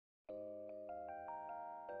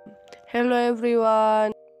Hello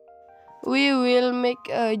everyone. We will make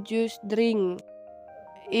a juice drink.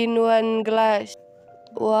 In 1 glass,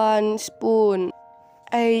 1 spoon,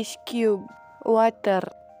 ice cube, water,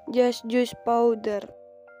 just juice powder.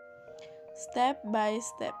 Step by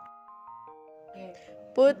step.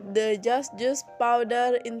 Put the just juice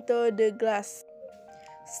powder into the glass.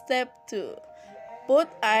 Step 2. Put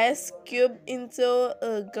ice cube into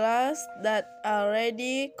a glass that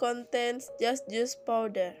already contains just juice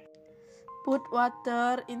powder. Put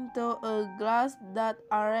water into a glass that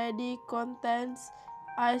already contains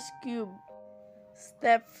ice cube.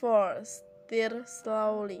 Step 4. Stir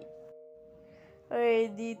slowly.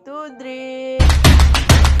 Ready to drink.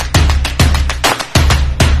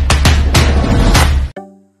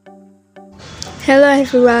 Hello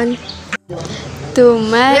everyone. To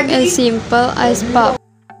make a simple ice pop,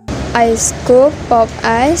 ice cube, pop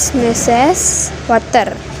ice, mixes,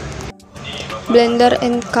 water, blender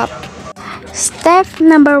and cup. Step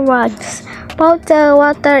number 1. Pour the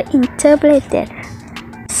water into blender.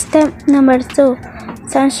 Step number 2.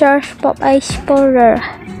 Transfer pop ice powder.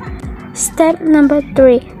 Step number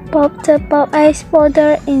 3. Pop the pop ice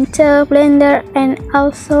powder into blender and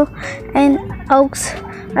also aux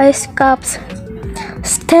ice cups.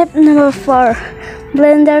 Step number 4.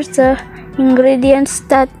 Blend the ingredients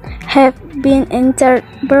that have been entered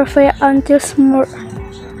briefly until smooth.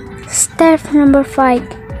 Step number 5.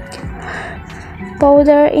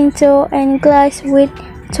 Powder into a glass with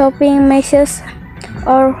topping mixes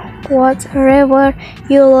or whatever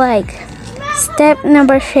you like. Step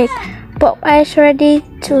number 6. Pop ice ready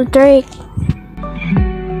to drink.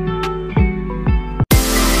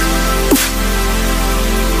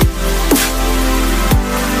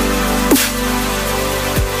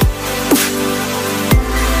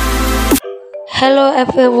 Hello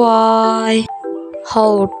everyone.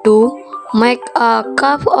 How to make a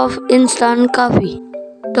cup of instant coffee.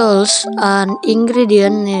 Tools and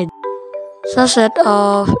ingredients needed: sachet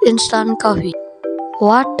of instant coffee,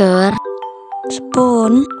 water,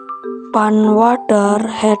 spoon, pan water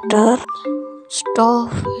heater,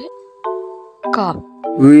 stove, cup.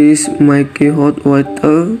 With make hot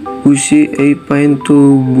water, push a pan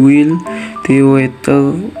to boil the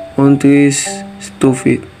water on the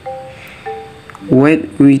stove. Wait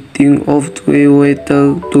waiting of the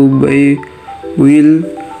water to boil.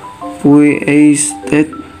 With a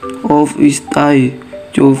state of style,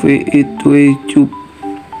 chove it to a tube.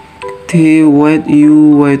 The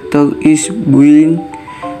water is boiling.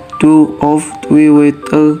 Two of the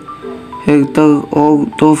water heater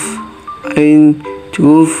out of and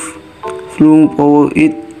chove. Pour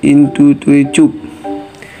it into the tube.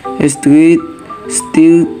 Stir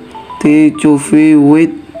the chove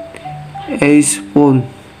with a spoon.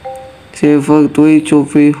 Serve the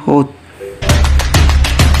chove hot.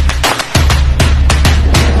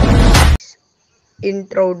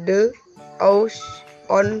 Intro the house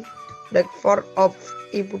on the fort of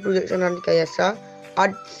Ibu Tujuh Kayasa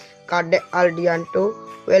at Kadek Aldianto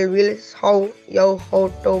will show you how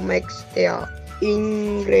to make the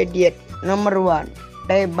ingredient. Number 1.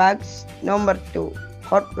 Tea bags. Number 2.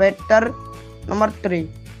 Hot water. Number 3.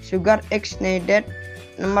 Sugar eggs needed.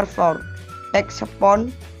 Number 4. Take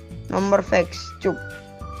spoon. Number 5. Tube.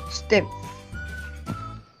 Step.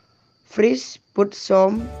 First, put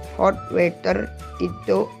some hot water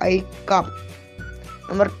into a cup.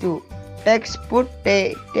 Number 2. Put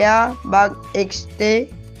tea bag eggs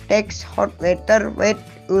tea. Takes hot water with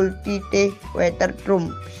tea water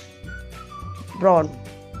drums. Brown.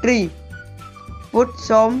 3. Put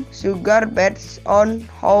some sugar bits on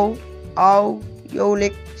how you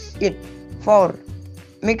like it. 4.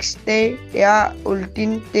 Mix tea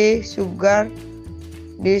tea sugar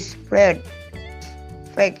spread.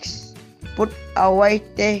 5. Put away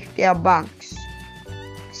tea bags.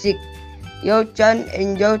 6. You can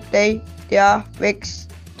enjoy tea with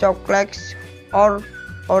chocolates or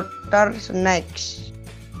other snacks.